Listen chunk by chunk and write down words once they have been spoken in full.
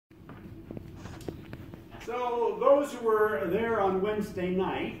So those who were there on Wednesday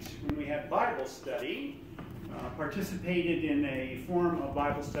night when we had Bible study participated in a form of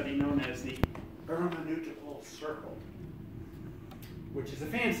Bible study known as the hermeneutical circle, which is a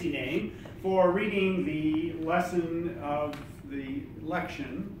fancy name for reading the lesson of the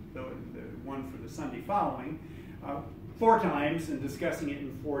lection, the one for the Sunday following, 4 times and discussing it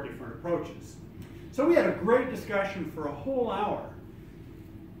in 4 different approaches. So we had a great discussion for a whole hour.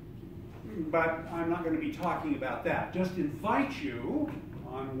 But I'm not going to be talking about that. Just invite you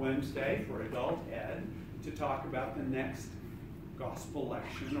on Wednesday for Adult Ed to talk about the next gospel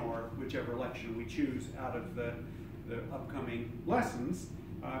lection, or whichever lection we choose out of the upcoming lessons,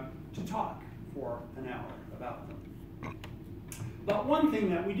 to talk for an hour about them. But one thing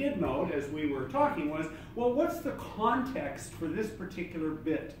that we did note as we were talking was, well, what's the context for this particular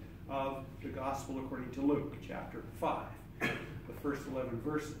bit of the Gospel according to Luke, chapter 5, the first 11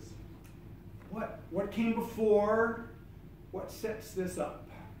 verses? What came before? What sets this up?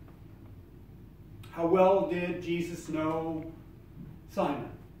 How well did Jesus know Simon?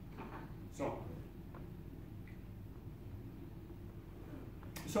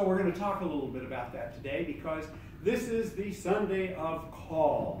 So we're going to talk a little bit about that today, because this is the Sunday of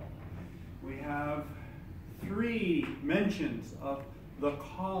Call. We have 3 mentions of the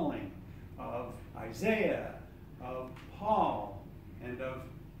calling of Isaiah, of Paul, and of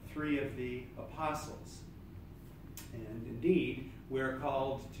 3 of the apostles. And indeed, we're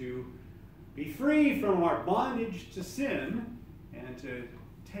called to be free from our bondage to sin and to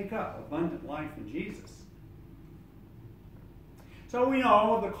take up abundant life in Jesus. So we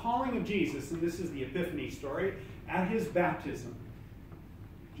know the calling of Jesus, and this is the Epiphany story, at his baptism.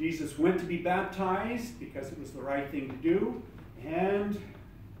 Jesus went to be baptized because it was the right thing to do, and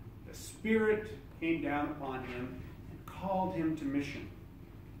the Spirit came down upon him and called him to mission.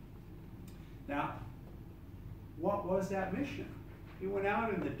 Now, what was that mission? He went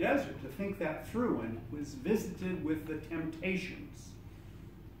out in the desert to think that through and was visited with the temptations.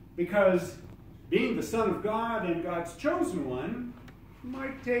 Because being the Son of God and God's chosen one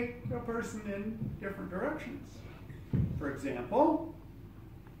might take a person in different directions. For example,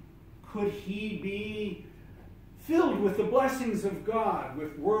 could he be filled with the blessings of God,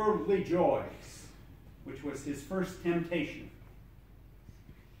 with worldly joys, which was his first temptation?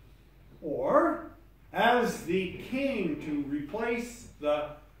 Or, as the king to replace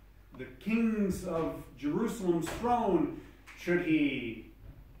the kings of Jerusalem's throne, should he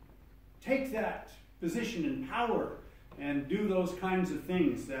take that position and power and do those kinds of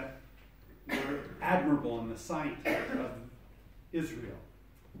things that were admirable in the sight of Israel?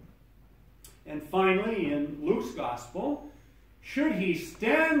 And finally, in Luke's gospel, should he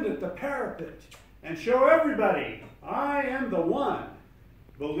stand at the parapet and show everybody, I am the one,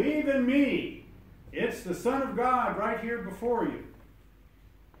 believe in me, it's the Son of God right here before you?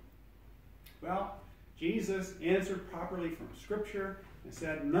 Well, Jesus answered properly from Scripture and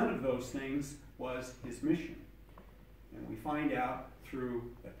said none of those things was his mission. And we find out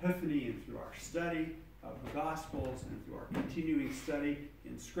through Epiphany and through our study of the Gospels and through our continuing study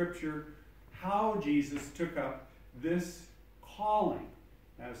in Scripture how Jesus took up this calling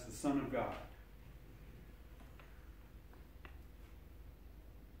as the Son of God.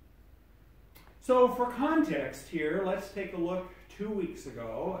 So for context here, let's take a look 2 weeks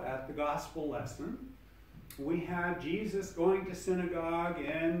ago at the Gospel lesson. We had Jesus going to synagogue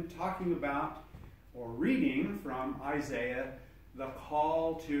and talking about, or reading from Isaiah, the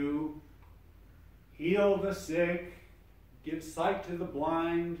call to heal the sick, give sight to the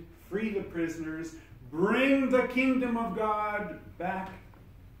blind, free the prisoners, bring the kingdom of God back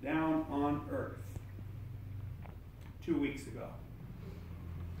down on earth. 2 weeks ago.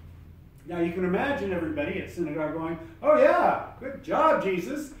 Now you can imagine everybody at synagogue going, oh yeah, good job,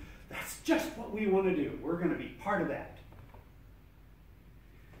 Jesus. That's just what we want to do. We're going to be part of that.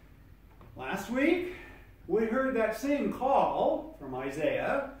 Last week, we heard that same call from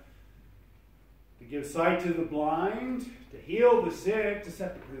Isaiah to give sight to the blind, to heal the sick, to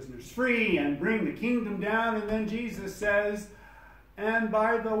set the prisoners free, and bring the kingdom down. And then Jesus says, and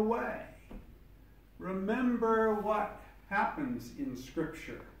by the way, remember what happens in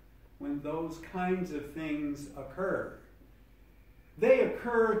Scripture when those kinds of things occur. They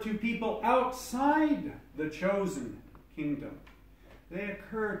occur to people outside the chosen kingdom. They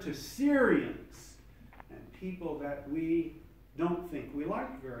occur to Syrians and people that we don't think we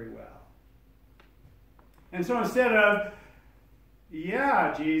like very well. And so instead of,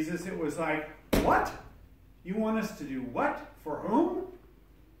 yeah, Jesus, it was like, what? You want us to do what? For whom?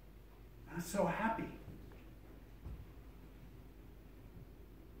 I'm so happy.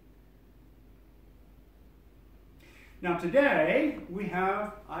 Now today, we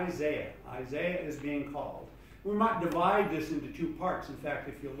have Isaiah. Isaiah is being called. We might divide this into two parts. In fact,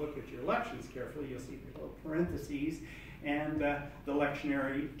 if you look at your lections carefully, you'll see the little parentheses. And the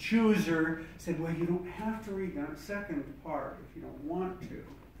lectionary chooser said, well, you don't have to read that second part if you don't want to,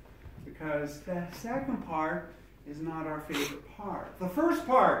 because the second part is not our favorite part. The first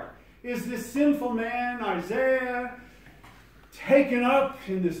part is this sinful man, Isaiah, taken up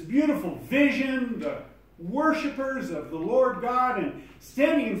in this beautiful vision, the worshipers of the Lord God, and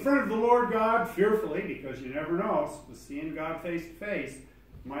standing in front of the Lord God fearfully, because you never know, seeing God face to face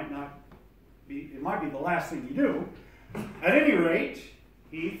might be the last thing you do. At any rate,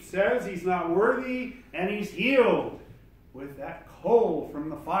 he says he's not worthy, and he's healed with that coal from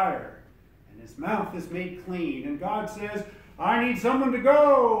the fire, and his mouth is made clean. And God says, I need someone to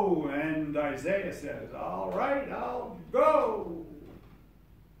go. And Isaiah says, all right, I'll go.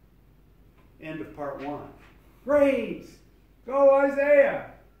 End of part 1. Great. Go,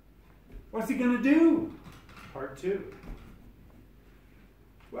 Isaiah. What's he going to do? Part 2.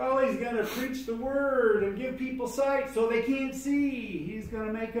 Well, he's going to preach the word and give people sight so they can't see. He's going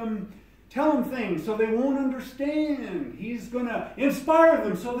to make them, tell them things so they won't understand. He's going to inspire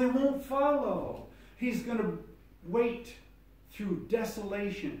them so they won't follow. He's going to wait through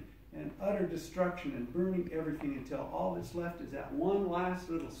desolation and utter destruction and burning everything until all that's left is that one last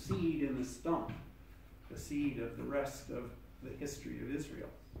little seed in the stump, the seed of the rest of the history of Israel.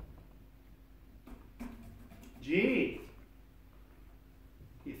 Gee,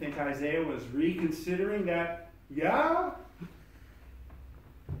 you think Isaiah was reconsidering that? Yeah?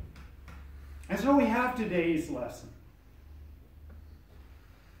 And so we have today's lesson.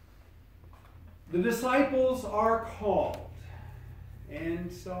 The disciples are called.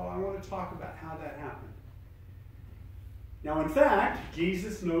 And so I want to talk about how that happened. Now, in fact,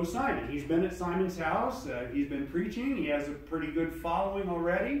 Jesus knows Simon. He's been at Simon's house. He's been preaching. He has a pretty good following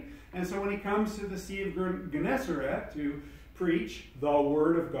already. And so when he comes to the Sea of Gennesaret to preach the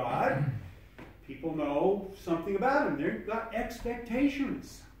Word of God, people know something about him. They've got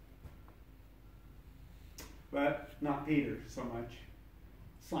expectations. But not Peter so much.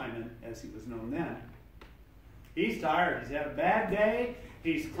 Simon, as he was known then. He's tired. He's had a bad day.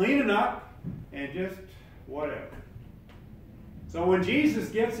 He's cleaning up and just whatever. So when Jesus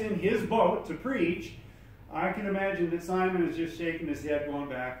gets in his boat to preach, I can imagine that Simon is just shaking his head, going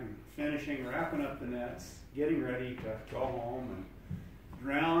back and finishing, wrapping up the nets, getting ready to go home and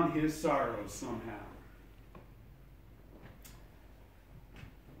drown his sorrows somehow.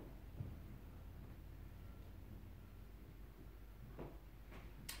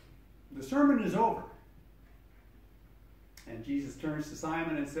 The sermon is over. And Jesus turns to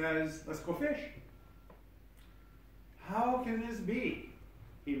Simon and says, let's go fish. How can this be?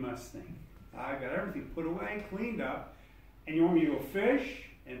 He must think. I got everything put away, cleaned up, and you want me to go fish,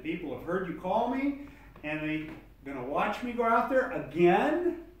 and people have heard you call me, and they're going to watch me go out there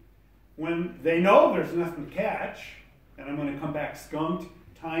again when they know there's nothing to catch, and I'm going to come back skunked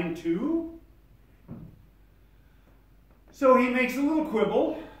time 2? So he makes a little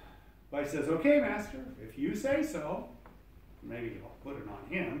quibble, but he says, okay, Master, if you say so. Maybe I'll put it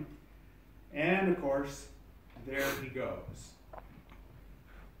on him. And, of course, there he goes.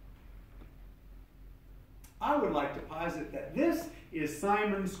 I would like to posit that this is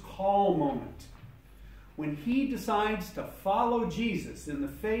Simon's call moment, when he decides to follow Jesus in the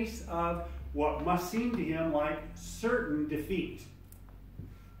face of what must seem to him like certain defeat.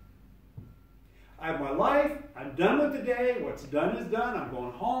 I have my life. I'm done with the day. What's done is done. I'm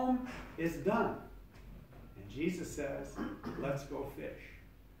going home. It's done. And Jesus says, let's go fish.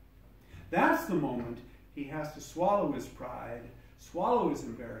 That's the moment he has to swallow his pride, swallow his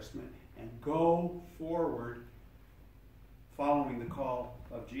embarrassment, and go forward following the call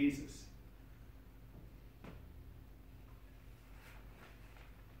of Jesus.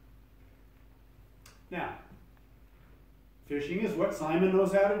 Now, fishing is what Simon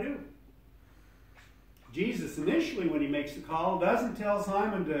knows how to do. Jesus initially, when he makes the call, doesn't tell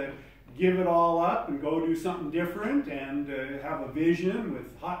Simon to give it all up and go do something different and have a vision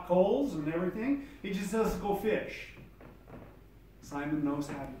with hot coals and everything. He just says, go fish. Simon knows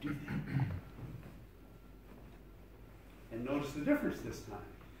how to do that. And notice the difference this time.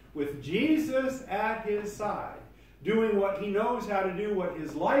 With Jesus at his side, doing what he knows how to do, what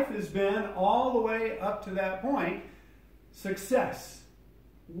his life has been all the way up to that point, success,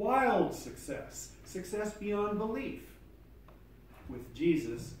 wild success, success beyond belief, with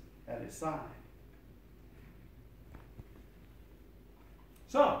Jesus at his side.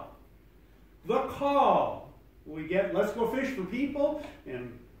 So, the call. We get, let's go fish for people,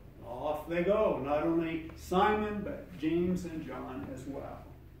 and Off they go. Not only Simon, but James and John as well.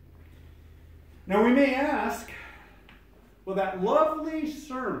 Now we may ask, well, that lovely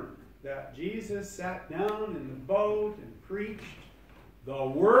sermon that Jesus sat down in the boat and preached the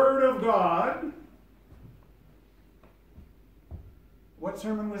Word of God, what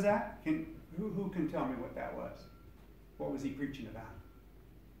sermon was that? Who can tell me what that was? What was he preaching about?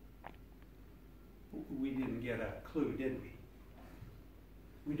 We didn't get a clue, did we?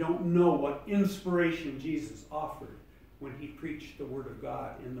 We don't know what inspiration Jesus offered when he preached the Word of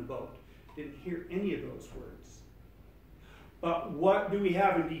God in the boat. Didn't hear any of those words. But what do we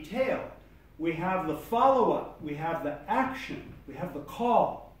have in detail? We have the follow-up. We have the action. We have the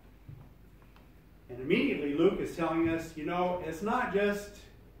call. And immediately Luke is telling us, it's not just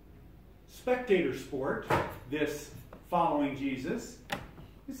spectator sport, this following Jesus.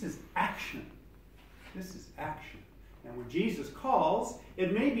 This is action. This is action. And when Jesus calls,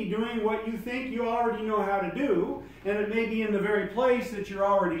 it may be doing what you think you already know how to do, and it may be in the very place that you're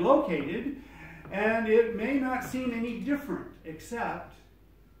already located, and it may not seem any different, except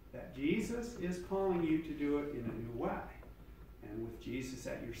that Jesus is calling you to do it in a new way. And with Jesus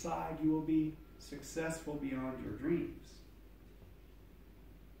at your side, you will be successful beyond your dreams.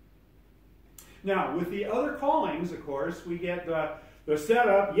 Now, with the other callings, of course, we get the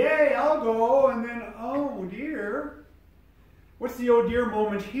setup, yay, I'll go, and then, oh dear. What's the oh dear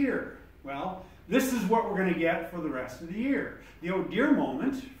moment here? Well, this is what we're going to get for the rest of the year. The oh dear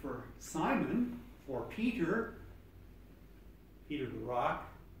moment for Simon, for Peter the rock,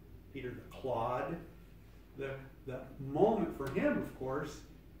 Peter the clod, the moment for him, of course,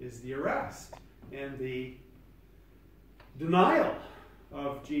 is the arrest and the denial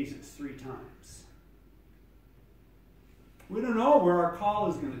of Jesus 3 times. We don't know where our call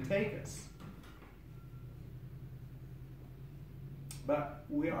is going to take us. But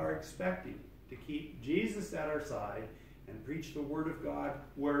we are expecting to keep Jesus at our side and preach the Word of God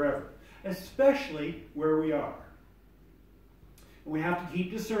wherever, especially where we are. We have to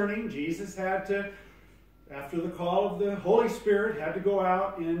keep discerning. Jesus had to, after the call of the Holy Spirit, had to go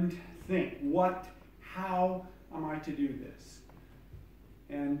out and think, how am I to do this?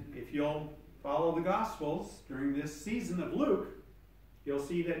 And if you'll follow the Gospels during this season of Luke, you'll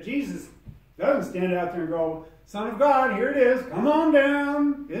see that Jesus doesn't stand out there and go, Son of God, here it is, come on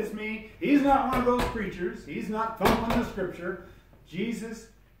down, it's me. He's not one of those preachers. He's not thumping the Scripture. Jesus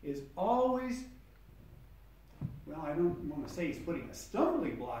is always, well, I don't want to say he's putting a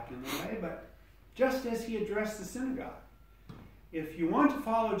stumbling block in the way, but just as he addressed the synagogue. If you want to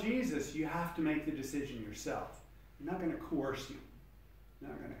follow Jesus, you have to make the decision yourself. You're not going to coerce you.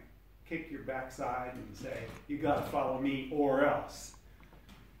 You're not going to kick your backside and say, you got to follow me or else.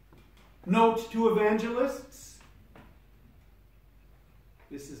 Note to evangelists,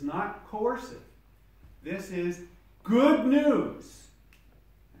 this is not coercive. This is good news.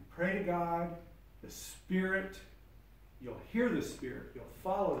 And pray to God, the Spirit, you'll hear the Spirit, you'll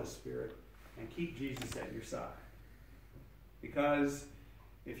follow the Spirit, and keep Jesus at your side. Because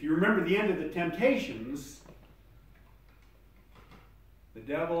if you remember the end of the temptations, the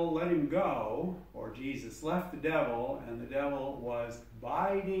devil let him go, or Jesus left the devil, and the devil was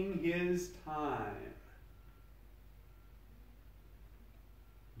biding his time.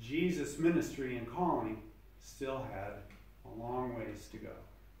 Jesus' ministry and calling still had a long ways to go.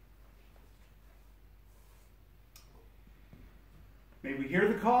 May we hear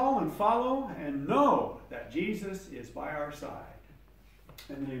the call and follow and know that Jesus is by our side.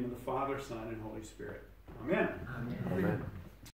 In the name of the Father, Son, and Holy Spirit. Amen. Amen.